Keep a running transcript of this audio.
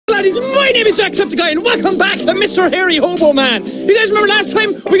laddies, my name is Jacksepticeye and welcome back to Mr. Hairy Hobo Man. You guys remember last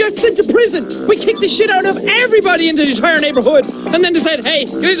time we got sent to prison? We kicked the shit out of everybody in the entire neighborhood and then decided, hey,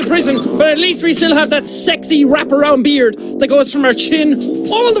 get into prison, but at least we still have that sexy wraparound beard that goes from our chin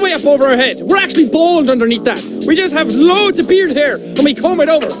all the way up over our head. We're actually bald underneath that. We just have loads of beard hair and we comb it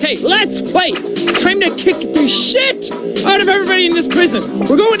over. Okay, let's play. It's time to kick the shit out of everybody in this prison.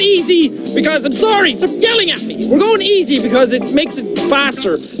 We're going easy because, I'm sorry, stop yelling at me. We're going easy because it makes it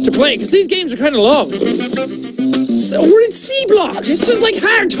faster to play, because these games are kind of long. So we're in C block. It's just like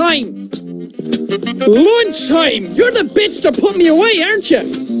hard time. Lunchtime. You're the bitch that put me away, aren't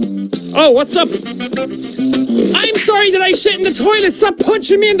you? Oh, what's up? I'm sorry that I shit in the toilet. Stop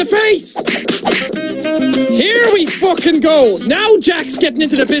punching me in the face. Here we fucking go. Now Jack's getting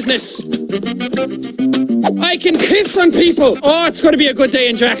into the business. I can piss on people. Oh, it's going to be a good day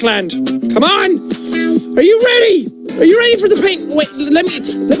in Jackland. Come on. Are you ready? Are you ready for the paint? Wait, let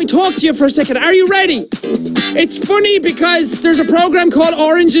me talk to you for a second. Are you ready? It's funny because there's a program called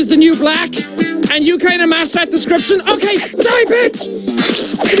Orange is the New Black, and you kind of match that description. Okay, die, bitch!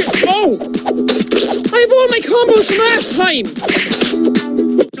 Oh! I have all my combos from last time!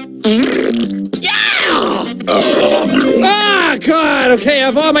 Yeah! Ah, God, okay, I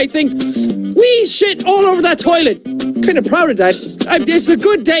have all my things. We shit all over that toilet. Kind of proud of that. It's a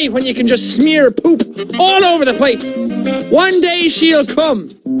good day when you can just smear poop all over the place. One day she'll come.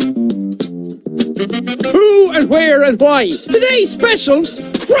 Who and where and why? Today's special,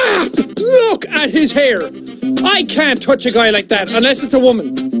 crap! Look at his hair. I can't touch a guy like that unless it's a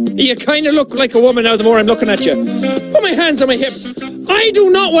woman. You kind of look like a woman now the more I'm looking at you. Put my hands on my hips. I do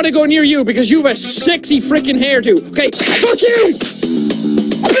not want to go near you because you have a sexy freaking hairdo. Okay, fuck you!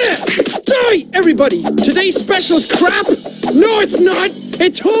 Die, everybody! Today's special's crap! No, it's not!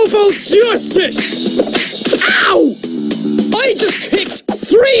 It's hobo justice! Ow! I just kicked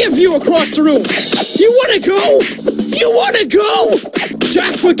 3 of you across the room! You wanna go? You wanna go?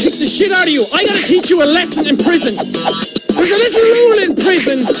 Jack will kick the shit out of you! I gotta teach you a lesson in prison! There's a little rule in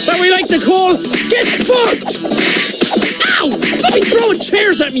prison that we like to call get fucked! Ow! Don't be throwing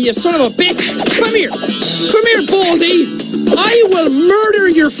chairs at me, you son of a bitch! Come here! Come here, Baldy! I will murder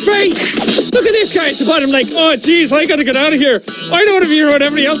your face! Look at this guy at the bottom like, oh jeez, I gotta get out of here. I don't want to be here when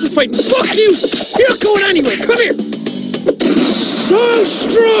everybody else is fighting. Fuck you! You're not going anywhere. Come here! So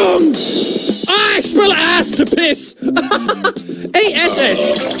strong! I smell ass to piss!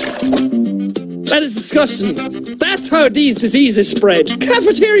 ASS. That is disgusting. That's how these diseases spread.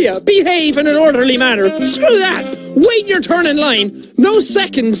 Cafeteria, behave in an orderly manner. Screw that! Wait your turn in line. No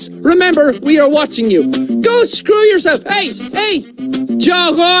seconds. Remember, we are watching you. Go screw yourself. Hey, hey!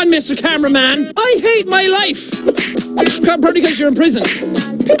 Jog on, Mr. Cameraman. I hate my life. It's probably because you're in prison.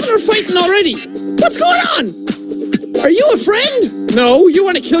 People are fighting already. What's going on? Are you a friend? No, you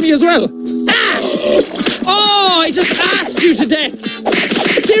want to kill me as well. Ass! Oh, I just asked you to death.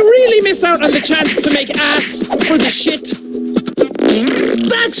 They really miss out on the chance to make ass for the shit.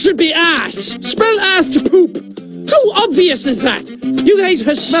 That should be ass. Spell ass to poop. How obvious is that? You guys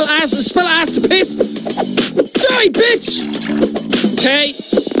spell ass to piss? Die, bitch! Okay.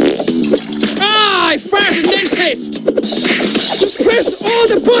 Ah, I farted and then pissed. Just press all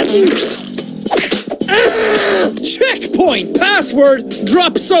the buttons. Ah, checkpoint. Password,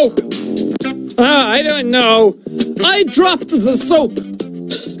 drop soap. Ah, I don't know. I dropped the soap.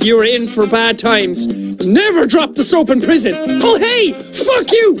 You were in for bad times. Never drop the soap in prison. Oh, hey!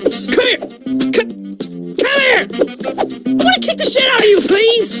 Fuck you! Come here! Come here! I want to kick the shit out of you,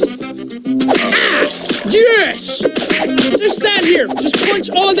 please! Ass! Yes! Just stand here. Just punch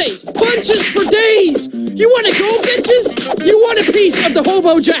all day. Punches for days! You want to go, bitches? You want a piece of the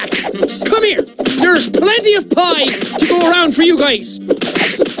Hobo Jack? Come here. There's plenty of pie to go around for you guys.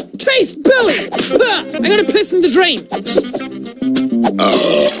 Taste Billy! I'm gonna piss in the drain.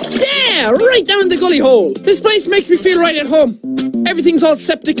 Yeah! Right down the gully hole. This place makes me feel right at home. Everything's all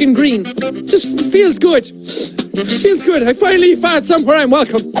septic and green. Just feels good. Feels good. I finally found somewhere I'm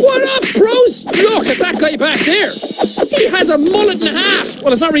welcome. What up, bros? Look at that guy back there. He has a mullet and a half.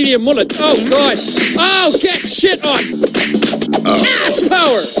 Well, it's not really a mullet. Oh, God. Oh, get shit on. Ass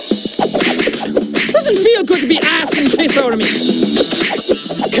power. Doesn't feel good to be ass and piss out of me.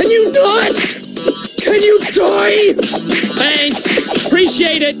 Can you not? Can you die? Thanks.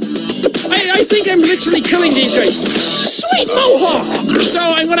 Appreciate it. I think I'm literally killing these guys. Sweet mohawk! So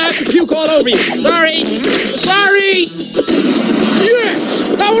I'm gonna have to puke all over you. Sorry. Sorry! Yes!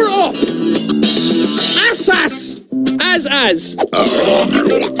 Power up! Ass! As.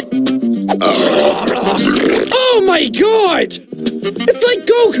 Oh my god! It's like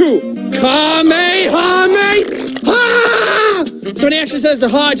Goku! Kamehameha! So when he actually says the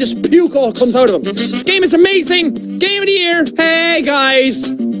ha, just puke all comes out of him. This game is amazing. Game of the year. Hey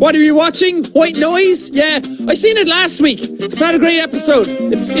guys, what are you watching? White Noise? Yeah, I seen it last week. It's not a great episode.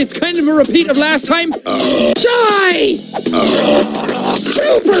 It's kind of a repeat of last time. Die!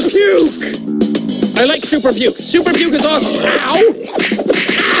 Super puke! I like super puke. Super puke is awesome. Ow!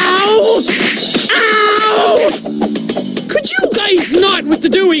 Ow! Ow! Could you guys not with the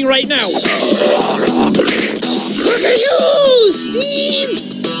doing right now? Look at you, Steve!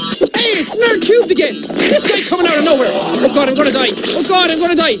 Hey, it's Nerd Cubed again. This guy coming out of nowhere. Oh god, I'm gonna die. Oh god, I'm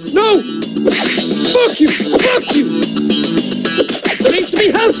gonna die. No! Fuck you! Fuck you! There needs to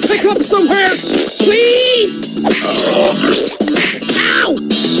be health pickup somewhere. Please! Ow!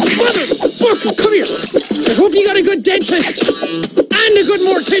 Motherfucker, come here. I hope you got a good dentist. And a good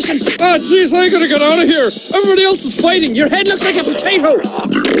mortician. Oh jeez, I gotta get out of here. Everybody else is fighting. Your head looks like a potato.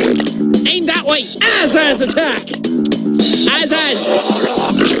 Aim that way. Az attack. Az.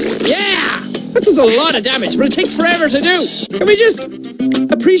 Yeah! That does a lot of damage, but it takes forever to do. Can we just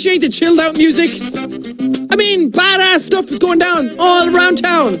appreciate the chilled out music? I mean, badass stuff is going down all around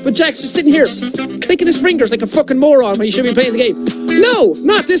town, but Jack's just sitting here, clicking his fingers like a fucking moron when he should be playing the game. No,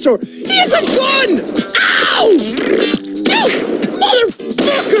 not this door. He has a gun! Ow! You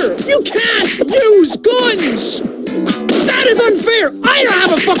motherfucker! You can't use guns! That is unfair! I don't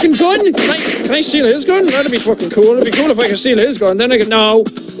have a fucking gun! Can I steal his gun? That'd be fucking cool. It'd be cool if I could steal his gun. Then I could... No!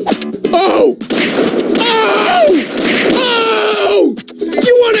 Oh! Oh! Oh!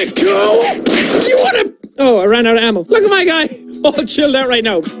 You wanna go? You wanna... Oh, I ran out of ammo. Look at my guy! All chilled out right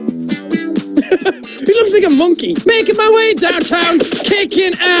now. He looks like a monkey. Making my way downtown,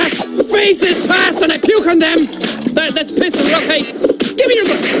 kicking ass, faces pass, and I puke on them. That's pissing me off. Hey, give me your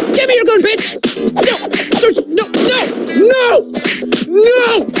gun. Give me your gun, bitch. No.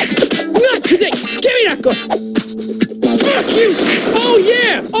 Not today. Give me that gun. Fuck you. Oh,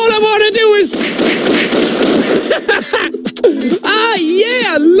 yeah. All I want to do is... Ah,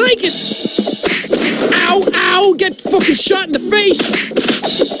 yeah, I like it. Ow, get fucking shot in the face.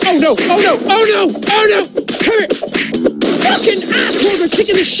 Oh, no. Come here. Fucking assholes are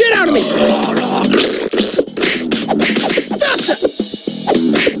kicking the shit out of me.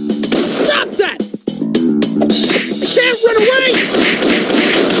 Stop that. I can't run away.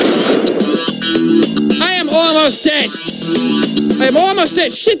 I am almost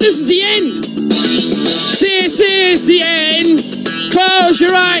dead. Shit, this is the end. This is the end. Close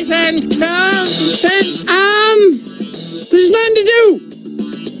your eyes and count. There's nothing to do.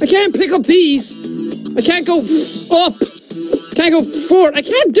 I can't pick up these. I can't go up. Can't go forward. I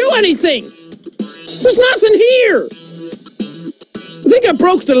can't do anything. There's nothing here. I think I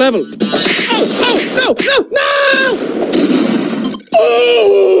broke the level. Oh, no.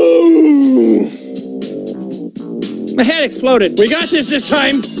 Oh! My head exploded. We got this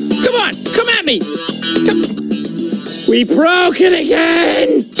time. Come on, come at me. Come. We broke it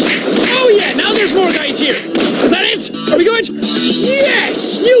again. Oh yeah, now there's more guys here. Is that it? Are we good?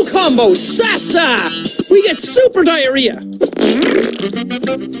 Yes! New combo, Sasa! We get super diarrhea.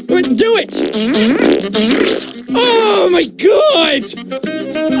 Do it! Oh my god!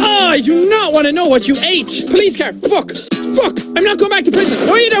 Oh, I do not want to know what you ate. Police car, fuck! I'm not going back to prison.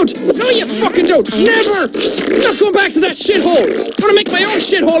 No, you don't. No, you fucking don't. Never. I'm not going back to that shithole. I'm gonna make my own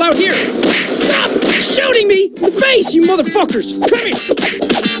shithole out here. Stop shooting me in the face, you motherfuckers. Come here.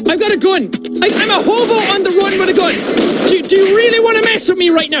 I've got a gun. I'm a hobo on the run with a gun. Do you really want to mess with me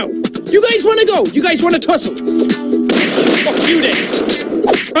right now? You guys want to go? You guys want to tussle? Fuck you then.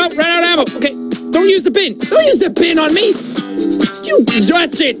 Oh, ran out of ammo. Okay, don't use the bin. Don't use the bin on me.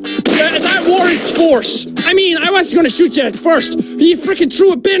 That's it. That warrants force. I mean, I wasn't going to shoot you at first. You freaking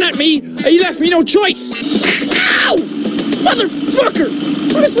threw a bin at me, and you left me no choice. Ow! Motherfucker!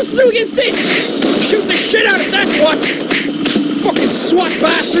 What am I supposed to do against this? Shoot the shit out of it, that's what! Fucking SWAT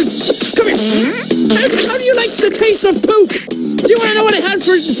bastards! Come here! How do you like the taste of poop? Do you want to know what I had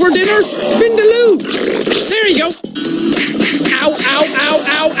for dinner? Vindaloo! There you go! Ow!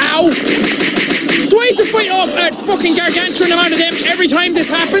 Do I have to fight off a fucking gargantuan amount of them every time this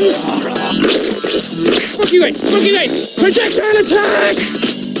happens? Fuck you guys! Projectile attack!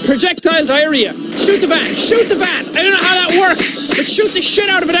 Projectile diarrhea. Shoot the van! I don't know how that works, but shoot the shit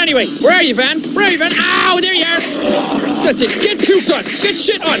out of it anyway. Where are you, van? Ow, there you are! That's it. Get puked on. Get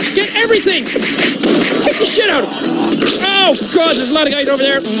shit on. Get everything. Kick the shit out of him. Oh, God, there's a lot of guys over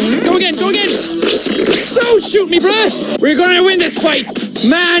there. Go again. Don't shoot me, bruh. We're going to win this fight.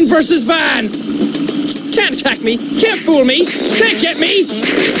 Man versus van. Can't attack me. Can't fool me. Can't get me.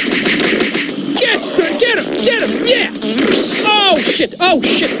 Get him. Yeah. Oh, shit. No.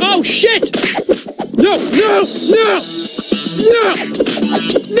 No!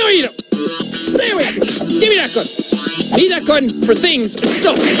 No, you don't! Stay away from me! Give me that gun! Need that gun for things and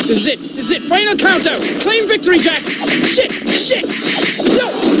stuff. This is it. This is it. Final countdown. Claim victory, Jack. Shit! Shit! No!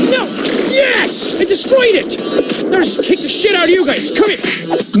 No! Yes! I destroyed it! Now just kick the shit out of you guys. Come here.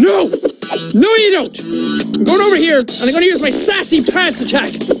 No! No, you don't! I'm going over here, and I'm going to use my sassy pants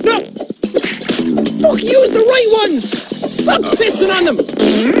attack. No! Fuck, use the right ones! Stop pissing on them!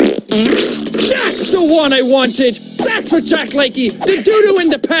 That's the one I wanted! That's what Jack likey! The doo-doo in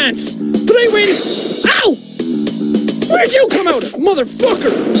the pants! Did I win? Ow! Where'd you come out of,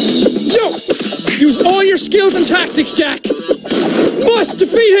 motherfucker? Yo! Use all your skills and tactics, Jack! Must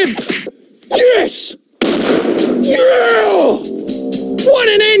defeat him! Yes! Yeah! What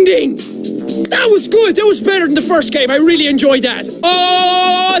an ending! That was good! That was better than the first game. I really enjoyed that.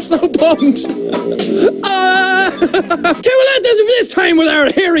 Oh, so pumped! Okay, well that does it for this time with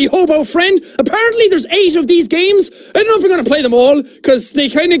our hairy hobo friend. Apparently there's 8 of these games. I don't know if we're going to play them all, because they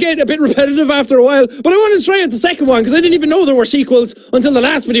kind of get a bit repetitive after a while. But I wanted to try out the second one, because I didn't even know there were sequels until the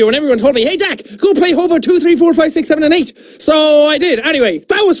last video, and everyone told me, hey Jack, go play Hobo 2, 3, 4, 5, 6, 7, and 8. So I did. Anyway,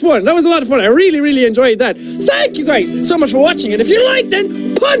 that was fun. That was a lot of fun. I really, really enjoyed that. Thank you guys so much for watching, and if you liked it,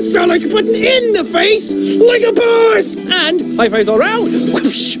 punch that like button in the face like a boss! And high fives all around.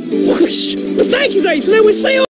 Whoosh, whoosh. Thank you guys, and I will see you